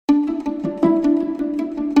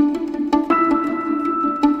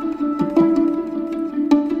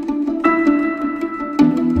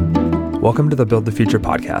Welcome to the Build the Future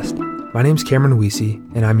podcast. My name's Cameron Weesey,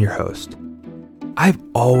 and I'm your host. I've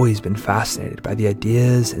always been fascinated by the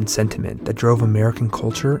ideas and sentiment that drove American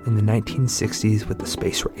culture in the 1960s with the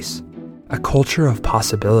space race. A culture of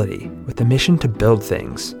possibility with the mission to build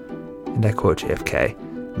things, and I quote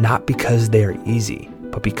JFK, not because they are easy,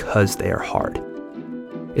 but because they are hard.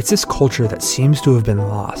 It's this culture that seems to have been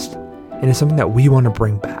lost, and is something that we want to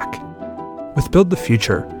bring back. With Build the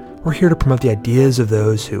Future, we're here to promote the ideas of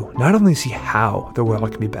those who not only see how the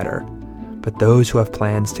world can be better, but those who have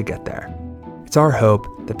plans to get there. It's our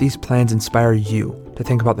hope that these plans inspire you to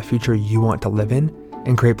think about the future you want to live in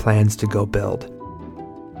and create plans to go build.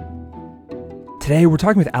 Today, we're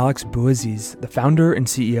talking with Alex Bouaziz, the founder and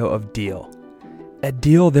CEO of Deel. At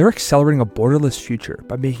Deel, they're accelerating a borderless future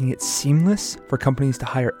by making it seamless for companies to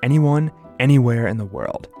hire anyone, anywhere in the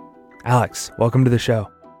world. Alex, welcome to the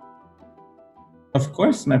show. Of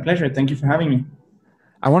course, my pleasure. Thank you for having me.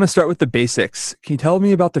 I want to start with the basics. Can you tell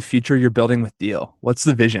me about the future you're building with Deel? What's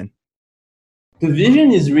the vision? The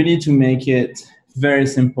vision is really to make it very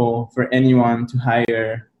simple for anyone to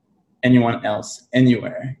hire anyone else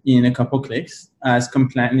anywhere in a couple clicks, as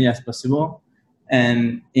compliantly as possible,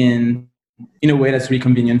 and in a way that's really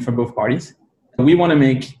convenient for both parties. We want to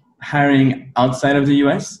make hiring outside of the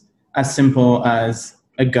US as simple as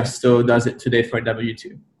Augusto does it today for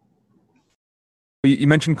W-2. You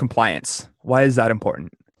mentioned compliance. Why is that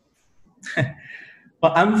important?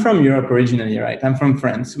 Well, I'm from Europe originally, right? I'm from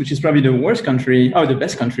France, which is probably the worst country, or the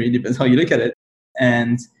best country, depends how you look at it.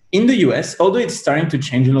 And in the US, although it's starting to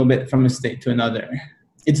change a little bit from a state to another,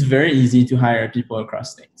 it's very easy to hire people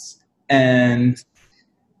across states. And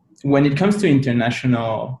when it comes to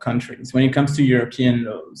international countries, when it comes to European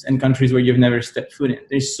laws and countries where you've never stepped foot in,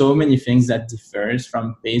 there's so many things that differs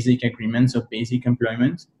from basic agreements of basic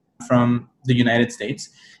employment from the United States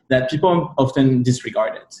that people often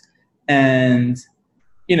disregard it. And,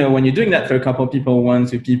 when you're doing that for a couple of people, one,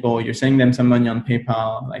 two people, you're sending them some money on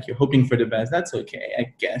PayPal, like you're hoping for the best, that's okay,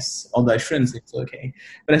 I guess, although I shouldn't say it's okay.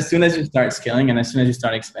 But as soon as you start scaling and as soon as you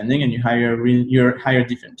start expanding and you hire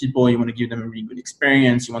different people, you want to give them a really good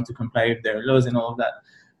experience, you want to comply with their laws and all of that,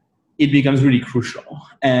 it becomes really crucial.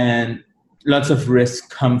 And lots of risks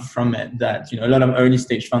come from it that, a lot of early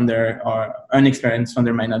stage funder or unexperienced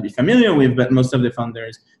funder might not be familiar with, but most of the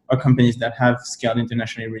funders or companies that have scaled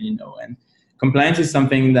internationally really know. And compliance is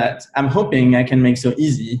something that I'm hoping I can make so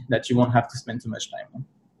easy that you won't have to spend too much time on.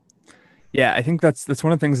 Yeah, I think that's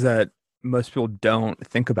one of the things that most people don't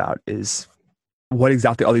think about is what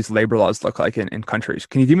exactly all these labor laws look like in countries.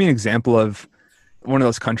 Can you give me an example of one of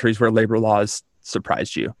those countries where labor laws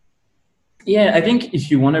surprised you? Yeah, I think if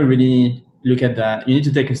you want to really look at that, you need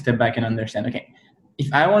to take a step back and understand, okay,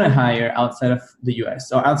 if I want to hire outside of the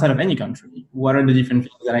US or outside of any country, what are the different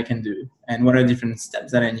things that I can do? And what are the different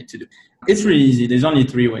steps that I need to do? It's really easy. There's only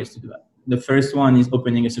three ways to do that. The first one is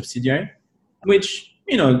opening a subsidiary, which,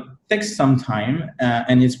 takes some time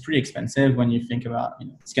and it's pretty expensive when you think about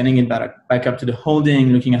scanning it back up to the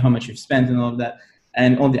holding, looking at how much you've spent and all of that.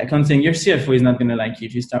 And all the accounting, your CFO is not going to like you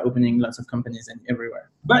if you start opening lots of companies and everywhere.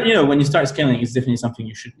 But, when you start scaling, it's definitely something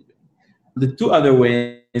you should be doing. The two other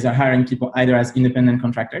ways are hiring people either as independent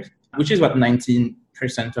contractors, which is what 19%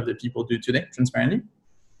 of the people do today, transparently,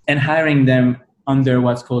 and hiring them under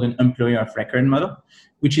what's called an employer of record model,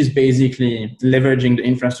 which is basically leveraging the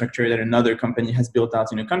infrastructure that another company has built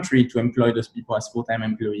out in a country to employ those people as full-time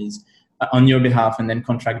employees on your behalf and then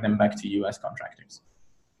contract them back to you as contractors.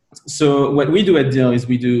 So what we do at Deel is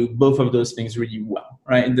we do both of those things really well,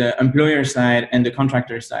 right? The employer side and the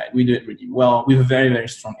contractor side, we do it really well. We have a very, very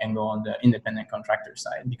strong angle on the independent contractor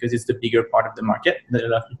side because it's the bigger part of the market that a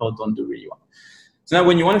lot of people don't do really well. So now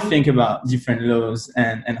when you want to think about different laws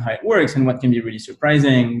and how it works and what can be really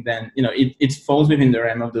surprising, then it falls within the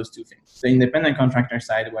realm of those two things. The independent contractor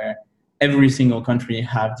side where every single country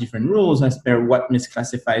have different rules as per what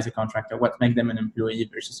misclassifies a contractor, what makes them an employee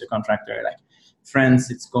versus a contractor. Like France,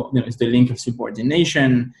 it's called, it's the link of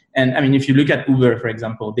subordination. And if you look at Uber, for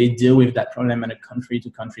example, they deal with that problem on a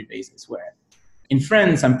country-to-country basis where in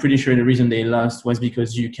France, I'm pretty sure the reason they lost was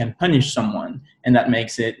because you can punish someone and that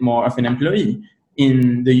makes it more of an employee.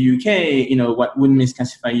 In the UK, what would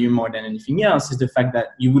misclassify you more than anything else is the fact that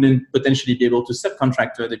you wouldn't potentially be able to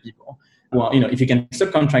subcontract to other people. Well, if you can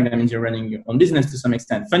subcontract, that means you're running your own business to some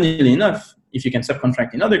extent. Funnily enough, if you can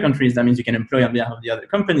subcontract in other countries, that means you can employ on behalf of the other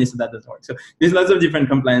company, so that doesn't work. So there's lots of different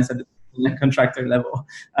compliance at the contractor level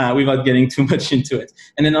without getting too much into it.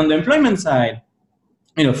 And then on the employment side,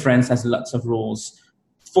 France has lots of rules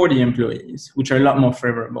for the employees, which are a lot more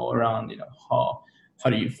favorable around, how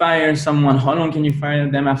do you fire someone, how long can you fire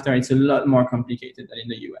them after? It's a lot more complicated than in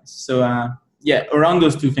the US. So yeah, around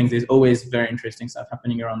those two things, there's always very interesting stuff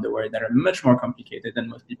happening around the world that are much more complicated than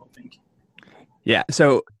most people think. Yeah.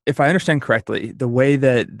 So if I understand correctly, the way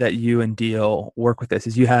that you and Deal work with this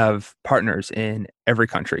is you have partners in every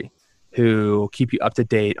country who keep you up to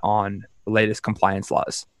date on the latest compliance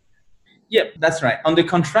laws. Yep, that's right. On the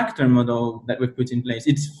contractor model that we've put in place,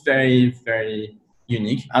 it's very, very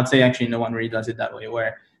unique. I'd say actually no one really does it that way,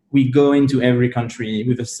 where we go into every country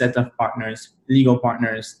with a set of partners, legal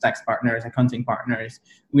partners, tax partners, accounting partners.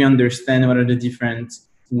 We understand what are the different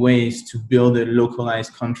ways to build a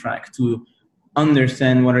localized contract, to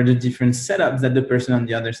understand what are the different setups that the person on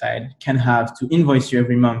the other side can have to invoice you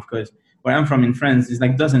every month, because where I'm from in France is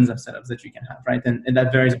like dozens of setups that you can have, right? And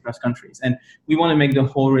that varies across countries. And we want to make the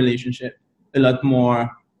whole relationship a lot more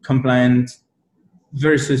compliant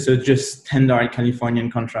versus a just standard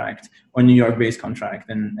Californian contract or New York-based contract,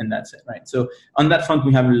 and that's it, right? So on that front,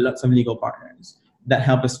 we have lots of legal partners that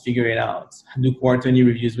help us figure it out, do quarterly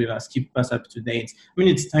reviews with us, keep us up to date. I mean,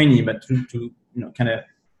 it's tiny, but to kind of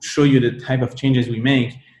show you the type of changes we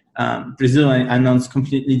make. Brazil announced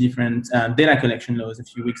completely different data collection laws a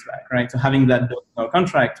few weeks back, right? So having that built in our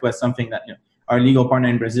contract was something that our legal partner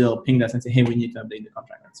in Brazil pinged us and said, hey, we need to update the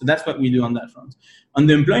contract. So that's what we do on that front. On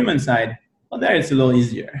the employment side, well, there it's a little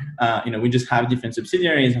easier. We just have different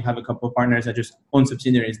subsidiaries. I have a couple of partners that just own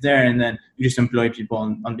subsidiaries there, and then we just employ people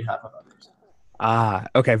on behalf of others. Ah,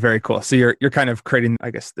 okay, very cool. So you're kind of creating,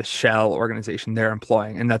 I guess, the shell organization they're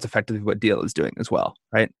employing, and that's effectively what Deal is doing as well,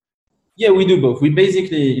 right? Yeah, we do both. We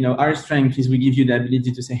basically, our strength is we give you the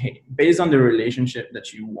ability to say, hey, based on the relationship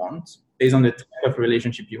that you want, based on the type of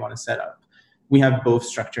relationship you want to set up, we have both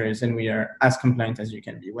structures and we are as compliant as you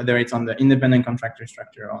can be, whether it's on the independent contractor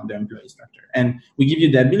structure or on the employee structure. And we give you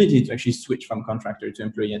the ability to actually switch from contractor to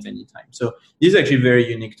employee at any time. So this is actually very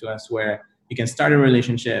unique to us, where you can start a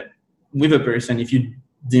relationship with a person if you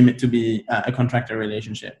deem it to be a contractor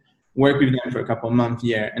relationship, work with them for a couple of months,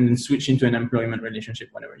 year, and then switch into an employment relationship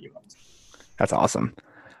whenever you want. That's awesome.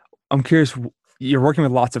 I'm curious, you're working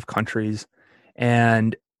with lots of countries,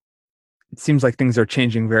 and it seems like things are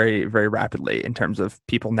changing very, very rapidly in terms of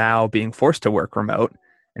people now being forced to work remote.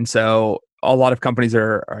 And so a lot of companies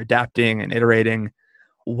are adapting and iterating.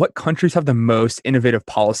 What countries have the most innovative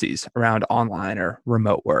policies around online or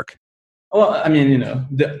remote work? Well, I mean,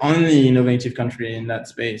 the only innovative country in that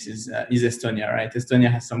space is Estonia, right? Estonia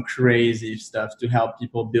has some crazy stuff to help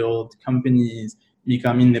people build companies,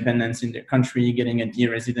 become independent in their country, getting an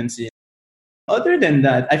e-residency. Other than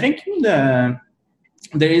that, I think there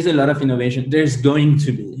is a lot of innovation.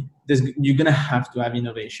 You're going to have to have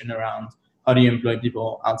innovation around how do you employ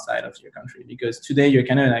people outside of your country, because today you're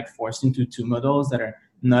kind of like forced into two models that are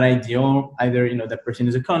not ideal. Either that person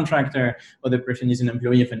is a contractor or the person is an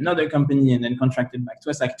employee of another company and then contracted back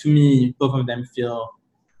to us. Like, to me, both of them feel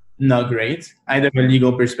not great, either from a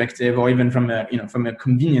legal perspective or even from a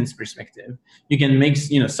convenience perspective. You can make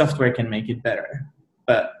software can make it better,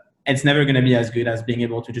 but it's never going to be as good as being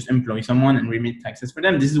able to just employ someone and remit taxes for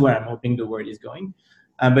them. This is where I'm hoping the world is going.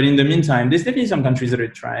 But in the meantime, there's definitely some countries that are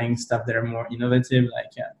trying stuff that are more innovative.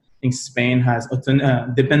 Like I think Spain has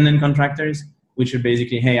dependent contractors, which are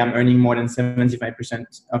basically, hey, I'm earning more than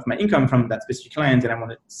 75% of my income from that specific client, and I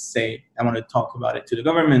want to talk about it to the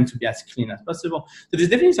government to be as clean as possible. So there's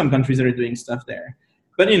definitely some countries that are doing stuff there.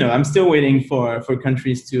 But I'm still waiting for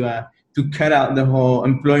countries to cut out the whole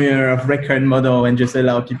employer of record model and just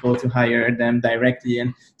allow people to hire them directly.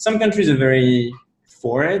 And some countries are very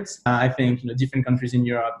for it. I think different countries in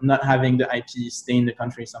Europe not having the IP stay in the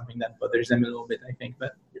country is something that bothers them a little bit, I think.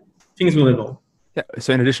 But things will evolve. Yeah.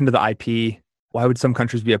 So in addition to the IP, why would some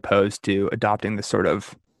countries be opposed to adopting this sort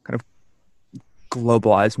of kind of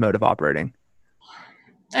globalized mode of operating?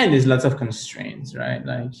 And there's lots of constraints, right?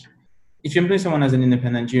 Like, if you employ someone as an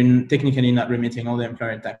independent, you're technically not remitting all the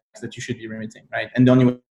employer tax that you should be remitting, right? And the only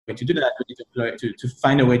way to do that would be to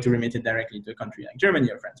find a way to remit it directly to a country like Germany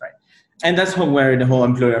or France, right? And that's where the whole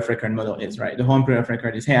employer of record model is, right? The whole employer of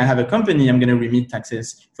record is, hey, I have a company, I'm going to remit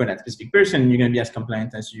taxes for that specific person, and you're going to be as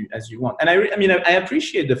compliant as you want. And I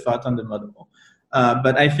appreciate the thought on the model,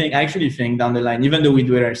 but I actually think down the line, even though we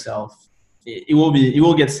do it ourselves, it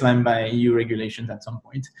will get slammed by EU regulations at some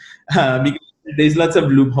point, because there's lots of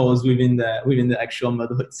loopholes within the actual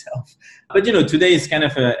model itself. But today is kind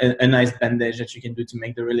of a nice bandage that you can do to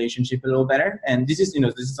make the relationship a little better. And this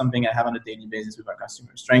is something I have on a daily basis with our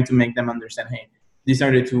customers, trying to make them understand, hey, these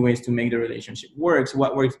are the two ways to make the relationship work. So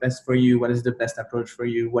what works best for you? What is the best approach for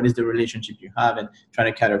you? What is the relationship you have? And try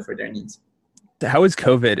to cater for their needs. How has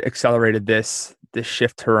COVID accelerated this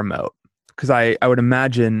shift to remote? Because I would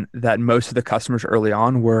imagine that most of the customers early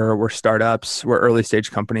on were startups, were early stage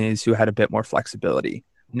companies who had a bit more flexibility.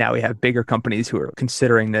 now we have bigger companies who are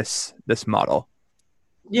considering this model.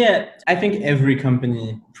 Yeah, I think every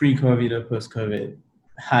company pre-COVID or post-COVID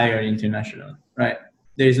hired international, right?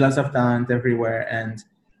 There's lots of talent everywhere, and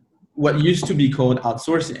what used to be called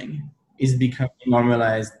outsourcing is becoming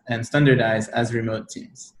normalized and standardized as remote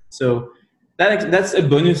teams. So that's a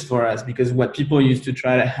bonus for us, because what people used to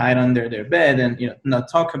try to hide under their bed and not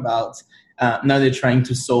talk about, now they're trying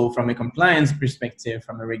to solve from a compliance perspective,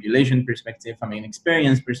 from a regulation perspective, from an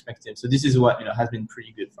experience perspective. So this is what has been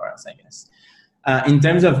pretty good for us, I guess. In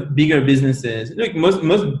terms of bigger businesses, look,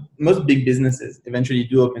 most big businesses eventually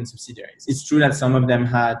do open subsidiaries. It's true that some of them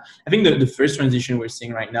had, I think the first transition we're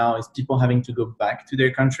seeing right now is people having to go back to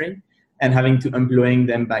their country and having to employing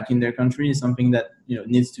them back in their country is something that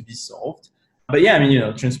needs to be solved. But yeah, I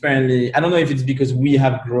mean, transparently, I don't know if it's because we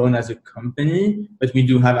have grown as a company, but we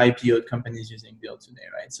do have IPO companies using Bill today,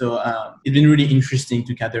 right? So it's been really interesting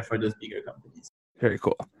to cater for those bigger companies. Very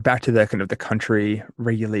cool. Back to the kind of the country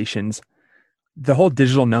regulations. The whole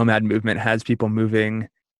digital nomad movement has people moving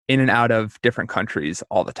in and out of different countries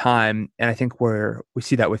all the time. And I think we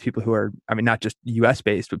see that with people who are, I mean, not just US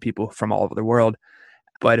based, but people from all over the world.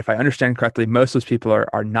 But if I understand correctly, most of those people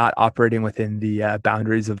are not operating within the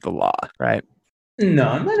boundaries of the law, right?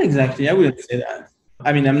 No, not exactly. I wouldn't say that.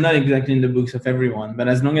 I mean, I'm not exactly in the books of everyone, but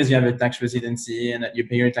as long as you have a tax residency and that you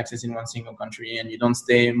pay your taxes in one single country and you don't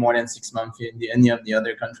stay more than 6 months in any of the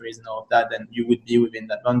other countries and all of that, then you would be within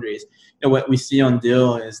that boundaries. What we see on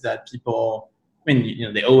Deel is that people, I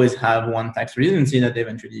mean, they always have one tax residency that they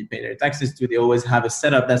eventually pay their taxes to. They always have a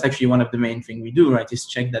setup. That's actually one of the main things we do, right? Is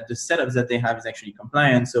check that the setups that they have is actually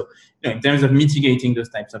compliant. So, in terms of mitigating those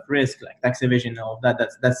types of risk, like tax evasion and all of that,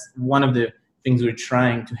 that's one of the things we're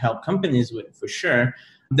trying to help companies with, for sure.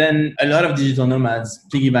 Then a lot of digital nomads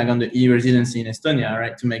piggyback on the e-residency in Estonia,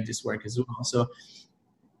 right, to make this work as well. So,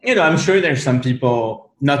 I'm sure there's some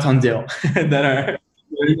people not on Deel that are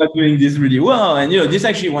not doing this really well. And, this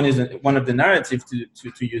actually one of the narratives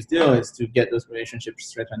to use Deel is to get those relationships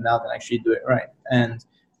straightened out and actually do it right. And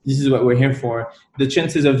this is what we're here for. The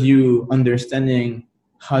chances of you understanding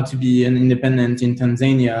how to be an independent in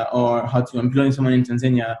Tanzania or how to employ someone in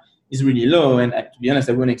Tanzania is really low. And to be honest,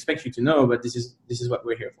 I wouldn't expect you to know, but this is what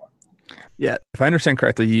we're here for. Yeah. If I understand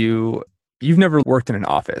correctly, you've never worked in an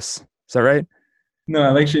office. Is that right? No,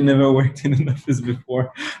 I've actually never worked in an office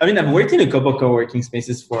before. I mean, I've worked in a couple co-working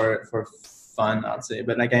spaces for fun, I'd say,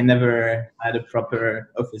 but I never had a proper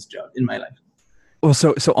office job in my life. Well,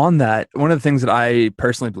 so on that, one of the things that I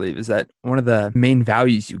personally believe is that one of the main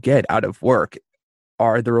values you get out of work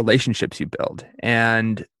are the relationships you build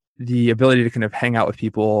and the ability to kind of hang out with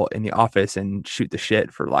people in the office and shoot the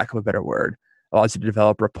shit, for lack of a better word, allows you to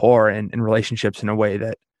develop rapport and relationships in a way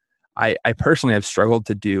that I personally have struggled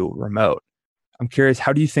to do remote. I'm curious,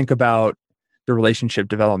 how do you think about the relationship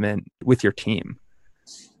development with your team?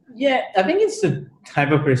 Yeah, I think it's the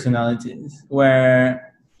type of personalities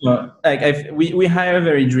where, we hire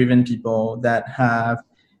very driven people that have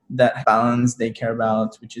that balance they care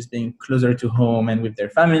about, which is being closer to home and with their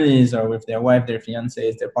families or with their wife, their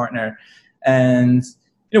fiancés, their partner. And,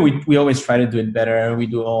 we always try to do it better. We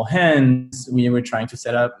do all hands. We were trying to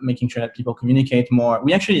set up, making sure that people communicate more.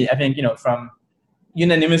 We actually, I think, from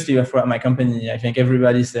unanimously throughout my company, I think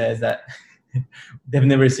everybody says that they've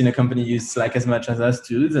never seen a company use Slack as much as us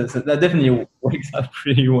too. So that definitely works out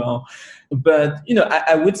pretty well. But,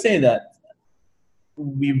 I would say that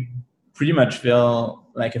we pretty much feel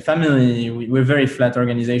like a family. We're a very flat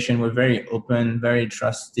organization. We're very open, very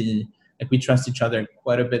trusty. We trust each other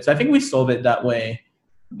quite a bit. So I think we solve it that way.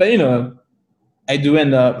 But, I do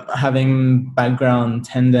end up having background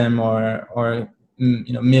tandem or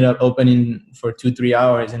meet up opening for 2-3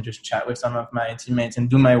 hours and just chat with some of my teammates and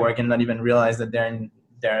do my work and not even realize that they're in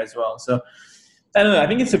there as well. So I don't know. I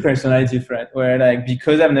think it's a personality threat where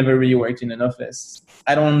because I've never really worked in an office,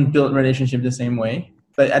 I don't build relationship the same way.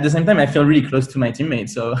 But at the same time, I feel really close to my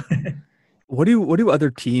teammates. So what do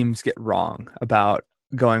other teams get wrong about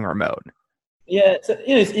going remote? Yeah, so,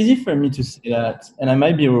 it's easy for me to say that, and I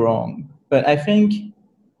might be wrong, but I think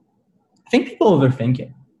people overthink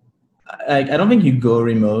it. I don't think you go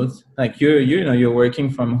remote. You're working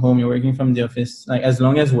from home, you're working from the office. As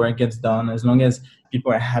long as work gets done, as long as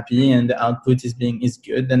people are happy and the output is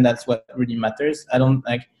good, then that's what really matters.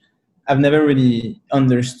 I've never really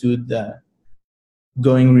understood the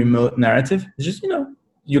going remote narrative. It's just,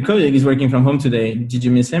 your colleague is working from home today. Did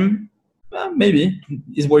you miss him? Well, maybe.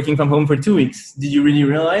 He's working from home for 2 weeks. Did you really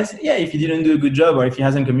realize? Yeah, if he didn't do a good job or if he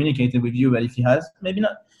hasn't communicated with you, but if he has, maybe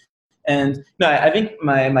not. And no, I think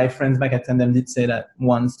my friends back at Tandem did say that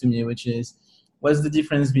once to me, which is, what's the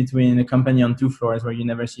difference between a company on 2 floors where you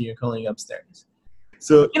never see your colleague upstairs?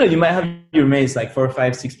 So, you might have your mates, like 4,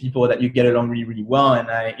 5, 6 people that you get along really, really well.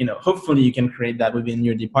 And hopefully you can create that within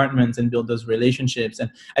your department and build those relationships. And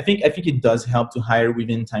I think it does help to hire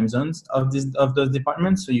within time zones of those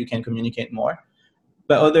departments so you can communicate more.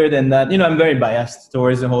 But other than that, I'm very biased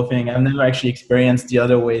towards the whole thing. I've never actually experienced the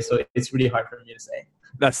other way. So it's really hard for me to say.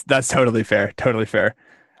 That's totally fair. Totally fair.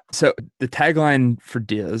 So the tagline for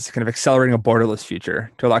Deel is kind of accelerating a borderless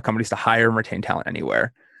future to allow companies to hire and retain talent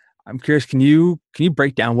anywhere. I'm curious, can you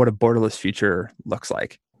break down what a borderless future looks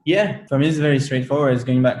like? Yeah, for me, it's very straightforward. It's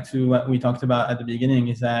going back to what we talked about at the beginning,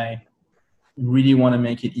 is I really want to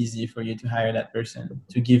make it easy for you to hire that person,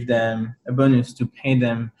 to give them a bonus, to pay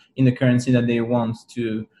them in the currency that they want,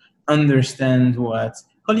 to understand what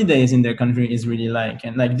holidays in their country is really like.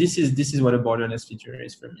 And like, this is what a borderless future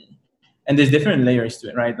is for me. And there's different layers to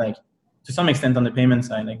it, right? Like, to some extent on the payment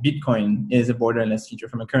side, like Bitcoin is a borderless future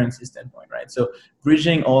from a currency standpoint, right? So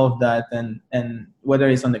bridging all of that, and whether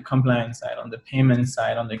it's on the compliance side, on the payment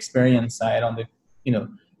side, on the experience side, on the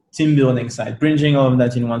team building side, bridging all of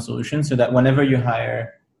that in one solution so that whenever you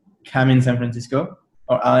hire Cam in San Francisco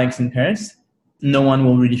or Alex in Paris, no one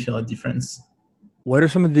will really feel a difference. What are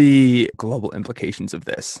some of the global implications of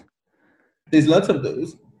this? There's lots of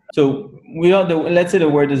those. So let's say the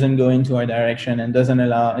world doesn't go into our direction and doesn't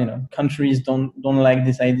allow, countries don't like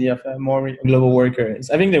this idea of more global workers.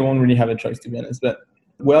 I think they won't really have a choice, to be honest. But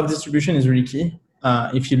wealth distribution is really key.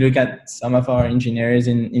 If you look at some of our engineers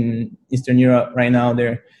in Eastern Europe right now,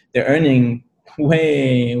 they're earning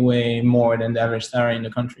way, way more than the average salary in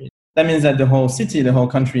the country. That means that the whole city, the whole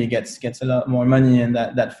country gets a lot more money, and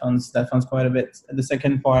that funds quite a bit. The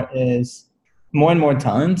second part is more and more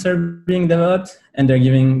talents are being developed, and they're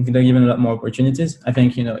given a lot more opportunities. I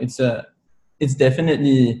think it's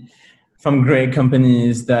definitely from great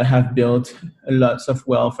companies that have built lots of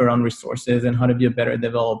wealth around resources and how to be a better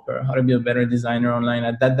developer, how to be a better designer online.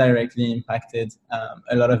 And that directly impacted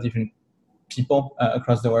a lot of different people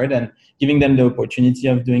across the world, and giving them the opportunity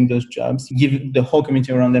of doing those jobs, give the whole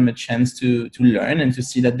community around them a chance to learn and to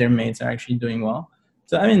see that their mates are actually doing well.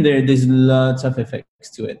 So I mean, there's lots of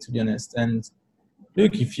effects to it, to be honest. And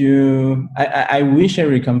look, I wish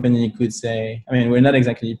every company could say, I mean, we're not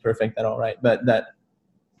exactly perfect at all, right? But that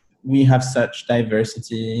we have such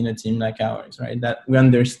diversity in a team like ours, right? That we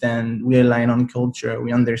understand, we align on culture,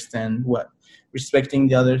 we understand what respecting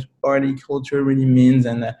the other party culture really means,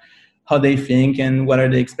 and how they think and what are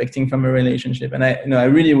they expecting from a relationship. And I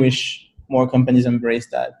really wish more companies embrace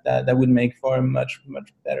that would make for a much,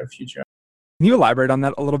 much better future. Can you elaborate on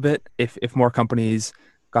that a little bit? If more companies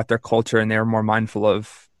got their culture and they're more mindful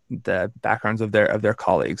of the backgrounds of their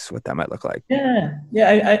colleagues, what that might look like? Yeah.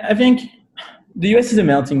 I think the US is a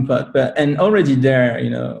melting pot, and already there,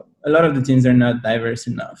 a lot of the teams are not diverse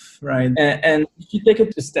enough, right? And if you take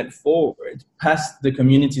it a step forward past the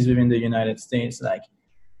communities within the United States, like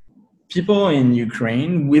people in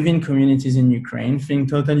Ukraine, within communities in Ukraine, think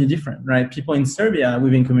totally different, right? People in Serbia,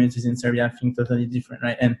 within communities in Serbia, think totally different,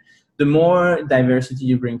 right? And the more diversity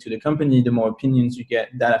you bring to the company, the more opinions you get.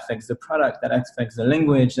 That affects the product, that affects the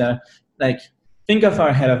language. Think of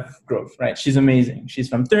our head of growth, right? She's amazing. She's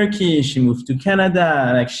from Turkey. She moved to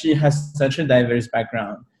Canada. Like, she has such a diverse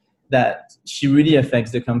background that she really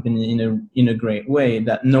affects the company in a great way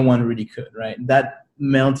that no one really could, right? That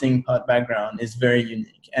melting pot background is very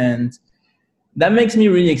unique. And that makes me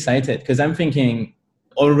really excited, because I'm thinking,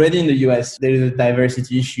 already in the US, there is a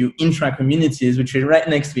diversity issue intra-communities, which are right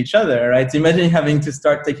next to each other, right? So imagine having to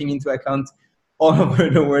start taking into account all over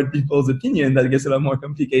the world people's opinion. That gets a lot more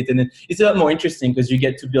complicated. And it's a lot more interesting because you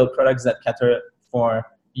get to build products that cater for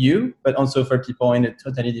you, but also for people in a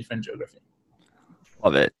totally different geography.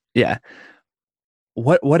 Love it. Yeah.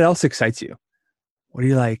 What else excites you? What are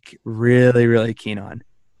you like really, really keen on?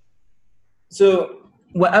 So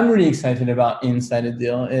what I'm really excited about inside the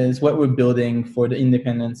Deel is what we're building for the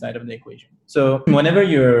independent side of the equation. So whenever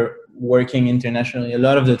you're working internationally, a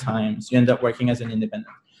lot of the times you end up working as an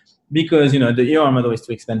independent because, the EOR model is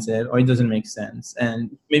too expensive or it doesn't make sense.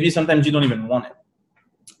 And maybe sometimes you don't even want it.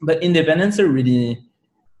 But independents are really,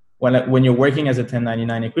 when you're working as a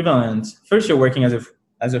 1099 equivalent, first you're working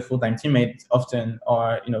as a full-time teammate often,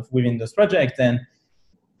 or, within those projects, and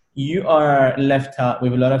you are left out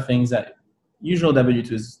with a lot of things that usual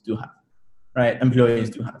W-2s do have, right?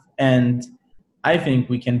 Employees do have. And I think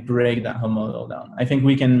we can break that whole model down. I think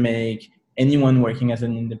we can make anyone working as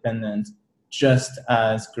an independent just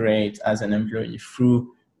as great as an employee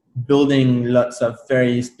through building lots of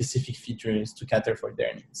very specific features to cater for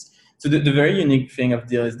their needs. So the very unique thing of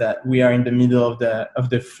Deel is that we are in the middle of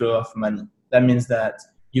the flow of money. That means that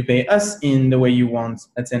you pay us in the way you want.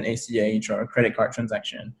 That's an ACH or a credit card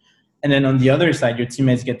transaction. And then on the other side, your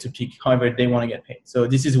teammates get to pick however they want to get paid. So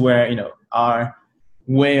this is where, our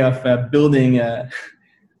way of building a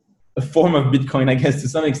form of Bitcoin, I guess, to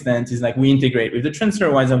some extent, is like we integrate with the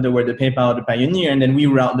TransferWise of the world, the PayPal, the Payoneer, and then we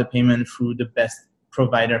route the payment through the best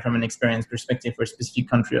provider from an experience perspective for a specific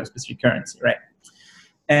country or specific currency, right?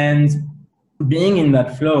 And being in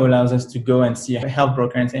that flow allows us to go and see a health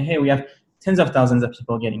broker and say, hey, we have tens of thousands of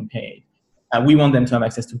people getting paid. We want them to have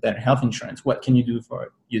access to better health insurance. What can you do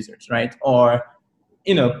for users, right? Or,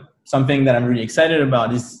 something that I'm really excited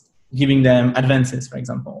about is giving them advances, for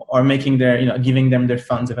example, or making giving them their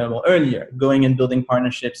funds available earlier, going and building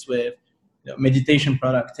partnerships with meditation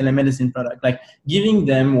product, telemedicine product, like giving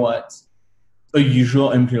them what a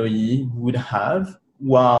usual employee would have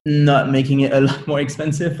while not making it a lot more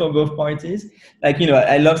expensive for both parties. Like,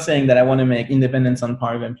 I love saying that I want to make independence on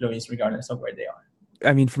par of employees regardless of where they are.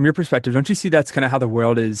 I mean, from your perspective, don't you see that's kind of how the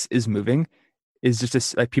world is moving? Is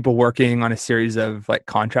just like people working on a series of like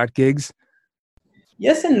contract gigs?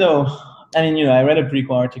 Yes and no. I mean, I read a pretty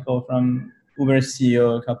cool article from Uber's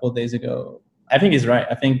CEO a couple of days ago. I think he's right.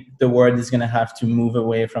 I think the world is going to have to move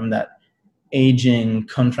away from that aging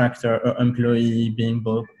contractor or employee being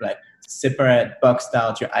both like separate, boxed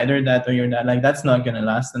out. You're either that or you're that. Like, that's not going to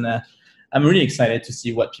last. And I'm really excited to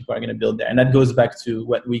see what people are going to build there. And that goes back to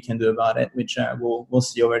what we can do about it, which we'll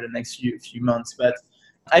see over the next few months. But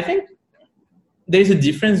I think there's a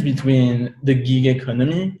difference between the gig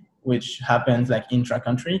economy, which happens like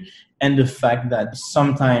intra-country, and the fact that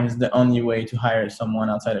sometimes the only way to hire someone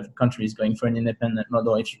outside of the country is going for an independent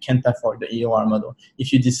model if you can't afford the EOR model,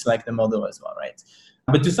 if you dislike the model as well, right?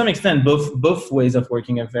 But to some extent, both ways of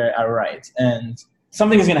working are right. And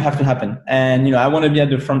something is going to have to happen. And, I want to be at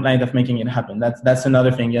the front line of making it happen. That's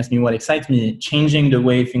another thing. You asked me what excites me. Changing the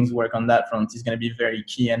way things work on that front is going to be very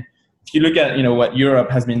key. And if you look at, what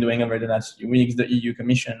Europe has been doing over the last few weeks, the EU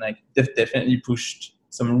Commission, like, they've definitely pushed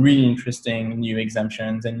some really interesting new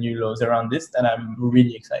exemptions and new laws around this that I'm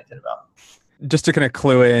really excited about. Just to kind of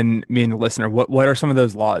clue in me and the listener, what are some of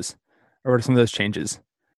those laws, or what are some of those changes?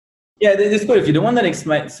 Yeah, there's quite a few. The one that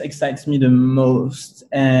excites me the most,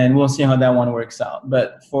 and we'll see how that one works out.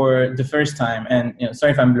 But for the first time, and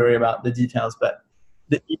sorry if I'm blurry about the details, but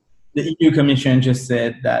the EU Commission just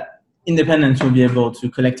said that independents will be able to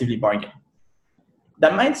collectively bargain.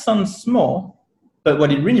 That might sound small, but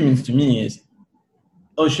what it really means to me is,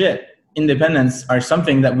 oh shit, independents are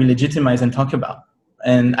something that we legitimize and talk about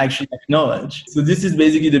and actually acknowledge. So this is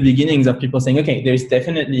basically the beginnings of people saying, okay, there's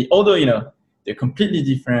definitely, although, they're completely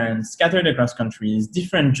different, scattered across countries,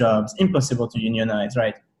 different jobs, impossible to unionize,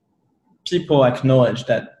 right? People acknowledge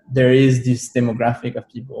that there is this demographic of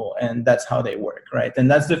people and that's how they work, right?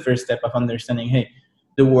 And that's the first step of understanding, hey,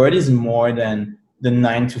 the world is more than the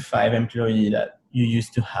 9-to-5 employee that you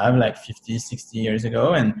used to have like 50, 60 years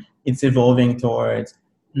ago. And it's evolving towards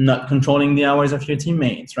not controlling the hours of your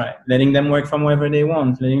teammates, right? Letting them work from wherever they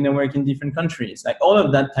want, letting them work in different countries. Like, all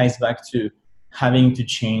of that ties back to having to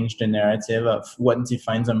change the narrative of what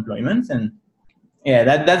defines employment. And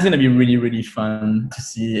yeah, that's going to be really, really fun to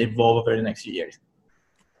see evolve over the next few years.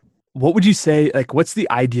 What would you say, like, what's the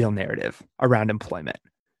ideal narrative around employment?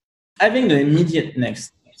 I think the immediate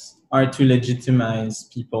next steps are to legitimize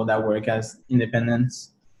people that work as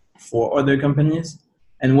independents for other companies,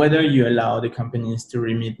 and whether you allow the companies to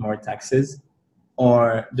remit more taxes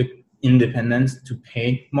or the independents to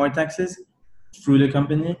pay more taxes through the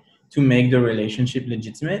company to make the relationship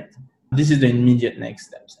legitimate. This is the immediate next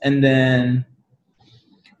steps. And then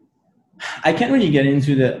I can't really get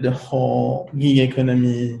into the whole gig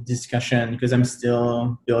economy discussion because I'm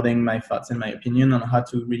still building my thoughts and my opinion on how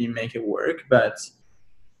to really make it work. But,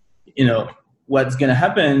 what's going to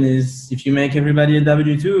happen is if you make everybody a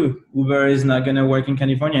W-2, Uber is not going to work in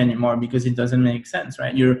California anymore because it doesn't make sense,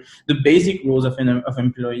 right? The basic rules of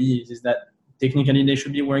employees is that technically they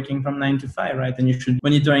should be working from 9 to 5, right? And you should be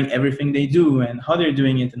monitoring everything they do and how they're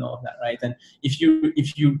doing it and all of that, right? And if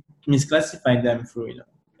you misclassify them through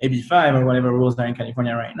AB5 or whatever rules are in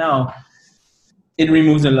California right now, it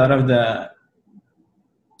removes a lot of the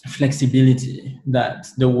flexibility that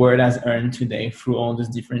the world has earned today through all these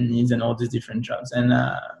different needs and all these different jobs. And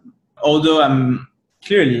although I'm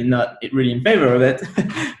clearly not really in favor of it,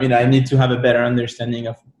 I need to have a better understanding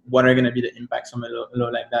of what are going to be the impacts from a law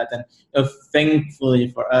like that. And thankfully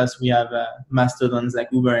for us, we have mastodons like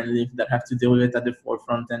Uber and Lyft that have to deal with it at the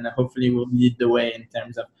forefront, and hopefully will lead the way in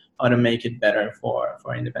terms of how to make it better for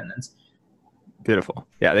independents. Beautiful.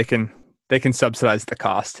 Yeah, they can subsidize the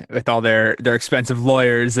cost with all their expensive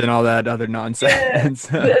lawyers and all that other nonsense.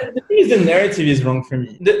 Yeah. The thing is, the narrative is wrong for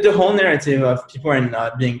me. The whole narrative of people are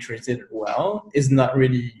not being treated well is not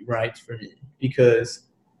really right for me, because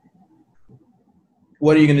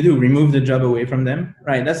what are you going to do? Remove the job away from them,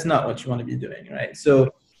 right? That's not what you want to be doing, right?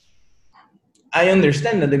 So I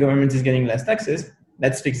understand that the government is getting less taxes.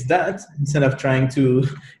 Let's fix that instead of trying to,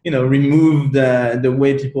 remove the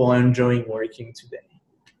way people are enjoying working today.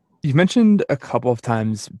 You've mentioned a couple of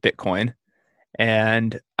times Bitcoin,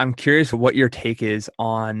 and I'm curious what your take is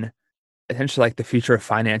on essentially like the future of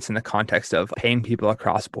finance in the context of paying people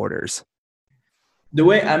across borders. The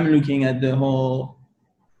way I'm looking at the whole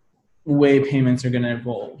way payments are going to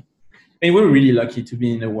evolve, I mean, we're really lucky to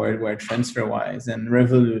be in a world where TransferWise and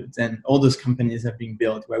Revolut and all those companies have been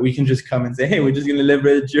built, where we can just come and say, "Hey, we're just going to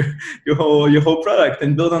leverage your whole product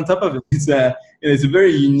and build on top of it." It's a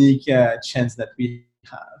very unique chance that we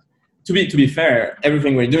have. To be fair,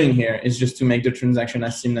 everything we're doing here is just to make the transaction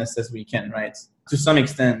as seamless as we can, right? To some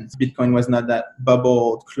extent, Bitcoin was not that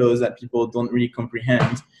bubbled, closed that people don't really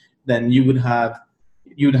comprehend. Then you would have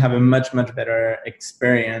a much, much better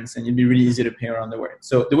experience, and it'd be really easy to pay around the world.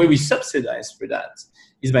 So the way we subsidize for that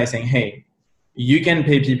is by saying, hey, you can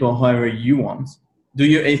pay people however you want, do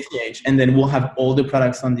your ACH, and then we'll have all the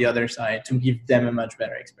products on the other side to give them a much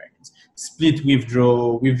better experience. Split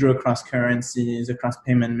withdraw across currencies, across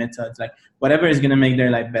payment methods, like whatever is going to make their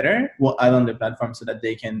life better, we'll add on the platform so that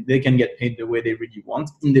they can get paid the way they really want,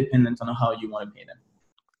 independent on how you want to pay them.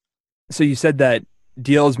 So you said that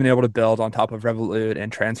Deel has been able to build on top of Revolut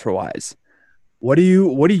and TransferWise. What do you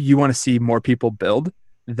want to see more people build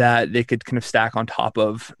that they could kind of stack on top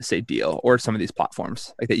of, say, Deel or some of these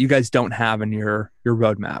platforms, like that you guys don't have in your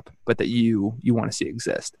roadmap, but that you want to see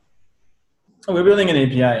exist? Oh, we're building an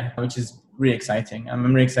API, which is really exciting. I'm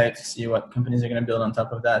really excited to see what companies are going to build on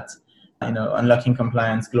top of that. Unlocking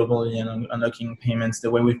compliance globally and unlocking payments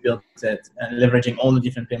the way we've built it, and leveraging all the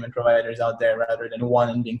different payment providers out there rather than one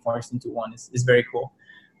and being forced into one is very cool.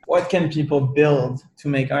 What can people build to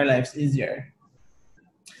make our lives easier?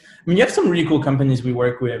 I mean, you have some really cool companies we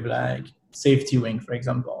work with, like SafetyWing, for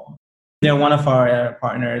example. They're one of our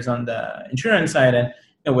partners on the insurance side,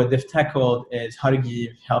 and what they've tackled is how to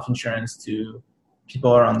give health insurance to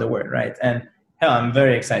people around the world, right? And hell, I'm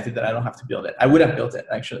very excited that I don't have to build it. I would have built it,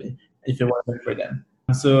 actually, if it wasn't for them.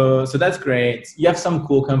 So that's great. You have some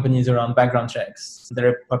cool companies around background checks that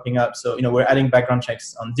are popping up. So, we're adding background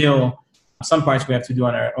checks on Deel. Some parts we have to do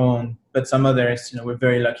on our own, but some others, we're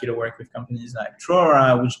very lucky to work with companies like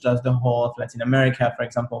Trora, which does the whole of Latin America, for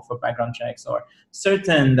example, for background checks, or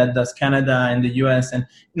Certain that does Canada and the US. And,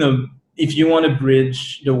 if you want to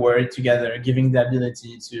bridge the world together, giving the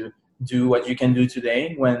ability to do what you can do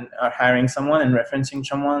today when hiring someone and referencing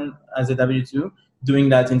someone as a W-2, doing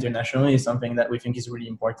that internationally is something that we think is really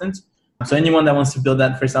important. So anyone that wants to build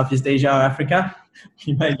that for Southeast Asia or Africa,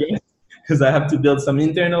 be my guest, because I have to build some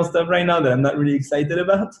internal stuff right now that I'm not really excited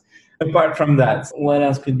about. Apart from that, what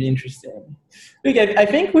else could be interesting? Look, I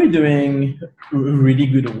think we're doing really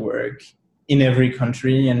good work in every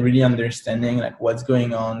country and really understanding like what's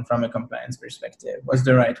going on from a compliance perspective, what's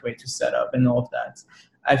the right way to set up and all of that.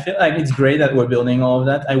 I feel like it's great that we're building all of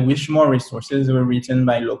that. I wish more resources were written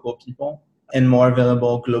by local people and more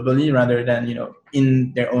available globally rather than,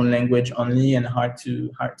 in their own language only and hard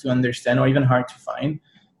to understand or even hard to find.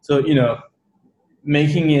 So,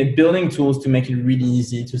 building tools to make it really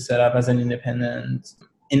easy to set up as an independent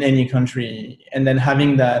in any country, and then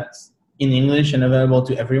having that in English and available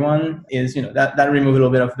to everyone is, that remove a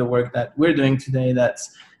little bit of the work that we're doing today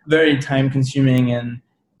that's very time consuming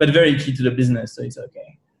but very key to the business. So it's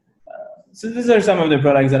okay. So these are some of the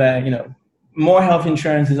products that more health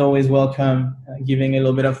insurance is always welcome, giving a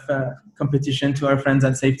little bit of competition to our friends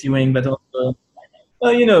at SafetyWing, but also,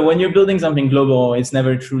 when you're building something global, it's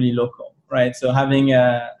never truly local, right? So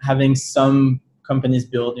having some companies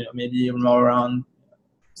build, maybe more around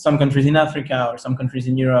some countries in Africa or some countries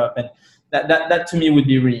in Europe, and that to me would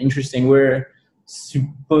be really interesting. We're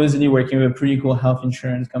supposedly working with a pretty cool health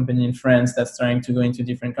insurance company in France that's trying to go into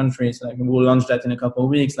different countries. Like we'll launch that in a couple of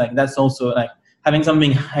weeks. Like that's also like having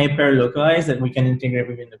something hyper localized that we can integrate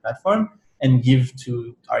within the platform and give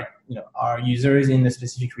to our users in a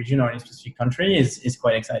specific region or in a specific country is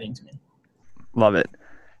quite exciting to me. Love it.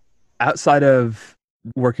 Outside of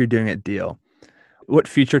work you're doing at Deel, what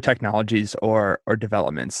future technologies or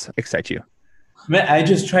developments excite you? Man, I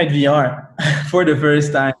just tried VR for the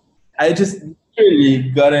first time. I just literally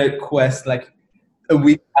got a Quest like a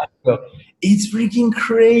week ago. It's freaking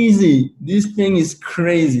crazy. This thing is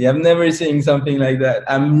crazy. I've never seen something like that.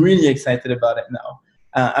 I'm really excited about it now.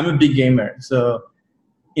 I'm a big gamer, so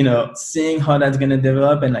seeing how that's gonna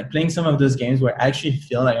develop and like playing some of those games where I actually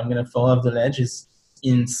feel like I'm gonna fall off the ledge is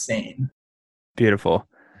insane. Beautiful.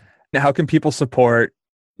 Now, how can people support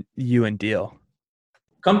you and Deel?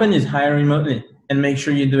 Companies hire remotely. and make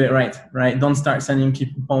sure you do it right? Don't start sending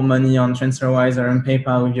people money on TransferWise or on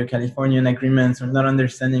PayPal with your Californian agreements or not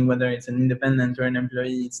understanding whether it's an independent or an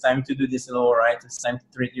employee. It's time to do this a little right. It's time to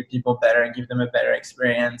treat your people better, give them a better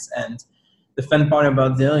experience. And the fun part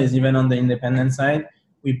about Deel is even on the independent side,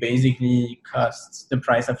 we basically cost the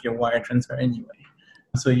price of your wire transfer anyway.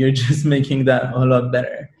 So you're just making that a lot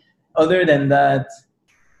better. Other than that,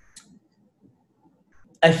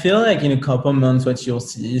 I feel like in a couple months, what you'll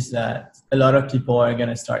see is that a lot of people are going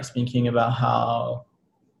to start speaking about how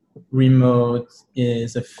remote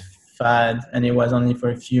is a fad and it was only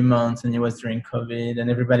for a few months and it was during COVID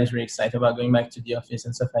and everybody's really excited about going back to the office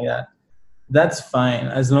and stuff like that. That's fine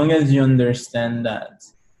as long as you understand that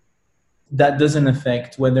that doesn't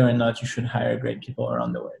affect whether or not you should hire great people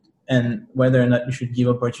around the world and whether or not you should give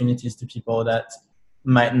opportunities to people that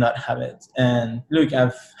might not have it. And look,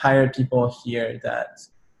 I've hired people here that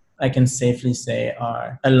I can safely say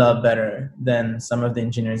are a lot better than some of the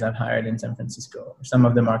engineers I've hired in San Francisco or some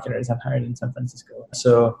of the marketers I've hired in San Francisco.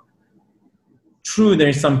 So true,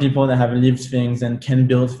 there's some people that have lived things and can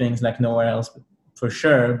build things like nowhere else for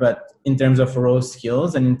sure. But in terms of raw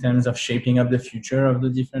skills and in terms of shaping up the future of the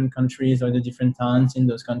different countries or the different talents in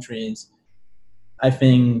those countries, I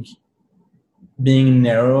think being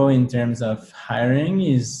narrow in terms of hiring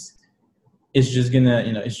is just gonna,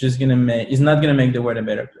 it's not gonna make the world a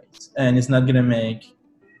better place, and it's not gonna make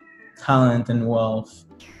talent and wealth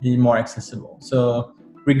be more accessible. So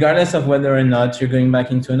regardless of whether or not you're going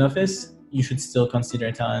back into an office, you should still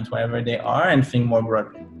consider talent wherever they are and think more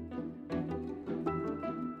broadly.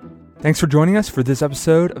 Thanks for joining us for this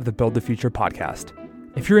episode of the Build the Future podcast.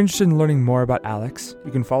 If you're interested in learning more about Alex, you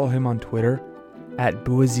can follow him on Twitter at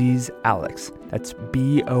BouazizAlex. That's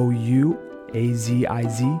BOUAZIZ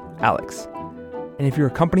Alex. And if you're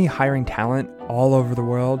a company hiring talent all over the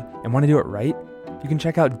world and want to do it right, you can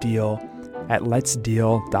check out Deel at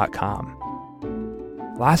letsdeel.com.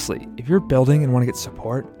 Lastly, if you're building and want to get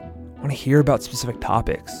support, want to hear about specific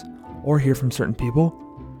topics, or hear from certain people,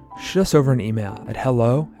 shoot us over an email at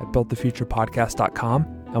hello@buildthefuturepodcast.com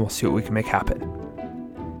and we'll see what we can make happen.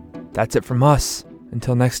 That's it from us.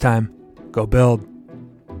 Until next time, go build.